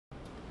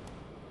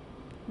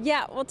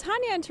Yeah, well,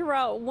 Tanya and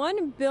Terrell,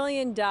 $1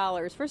 billion.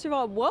 First of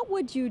all, what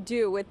would you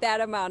do with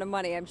that amount of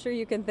money? I'm sure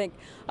you can think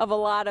of a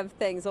lot of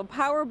things. Well,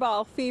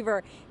 Powerball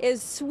fever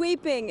is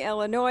sweeping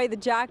Illinois.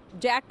 The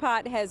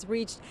jackpot has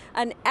reached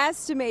an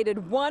estimated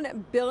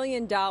 $1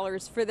 billion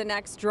for the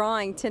next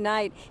drawing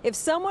tonight. If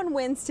someone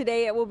wins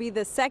today, it will be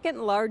the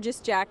second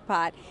largest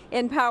jackpot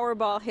in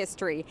Powerball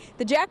history.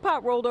 The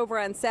jackpot rolled over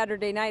on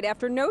Saturday night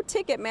after no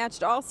ticket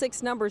matched all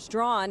 6 numbers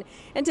drawn.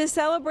 And to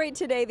celebrate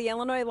today, the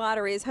Illinois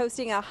Lottery is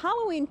hosting a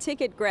Halloween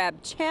ticket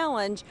grab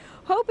challenge,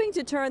 hoping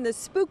to turn the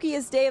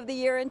spookiest day of the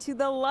year into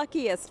the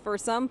luckiest for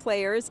some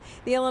players.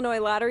 The Illinois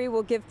Lottery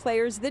will give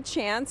players the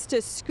chance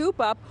to scoop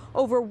up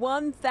over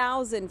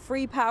 1,000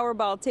 free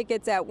Powerball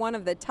tickets at one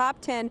of the top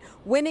 10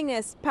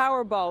 winningest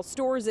Powerball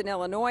stores in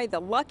Illinois.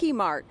 The Lucky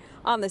Mart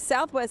on the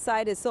southwest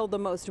side has sold the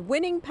most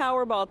winning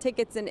Powerball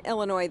tickets in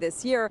Illinois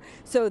this year,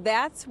 so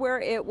that's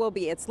where it will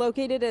be. It's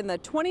located in the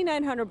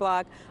 2900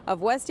 block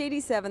of West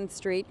 87th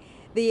Street.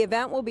 The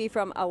event will be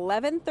from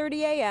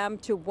 11:30 a.m.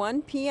 to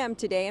 1 p.m.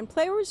 today, and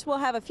players will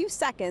have a few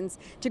seconds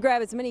to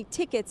grab as many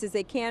tickets as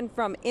they can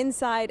from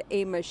inside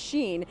a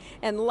machine.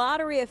 And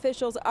lottery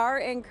officials are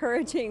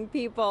encouraging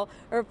people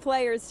or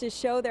players to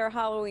show their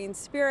Halloween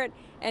spirit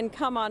and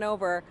come on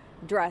over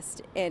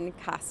dressed in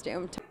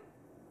costume.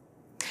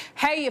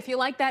 Hey, if you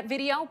like that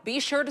video, be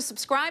sure to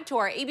subscribe to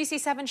our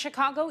ABC7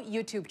 Chicago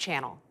YouTube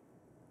channel.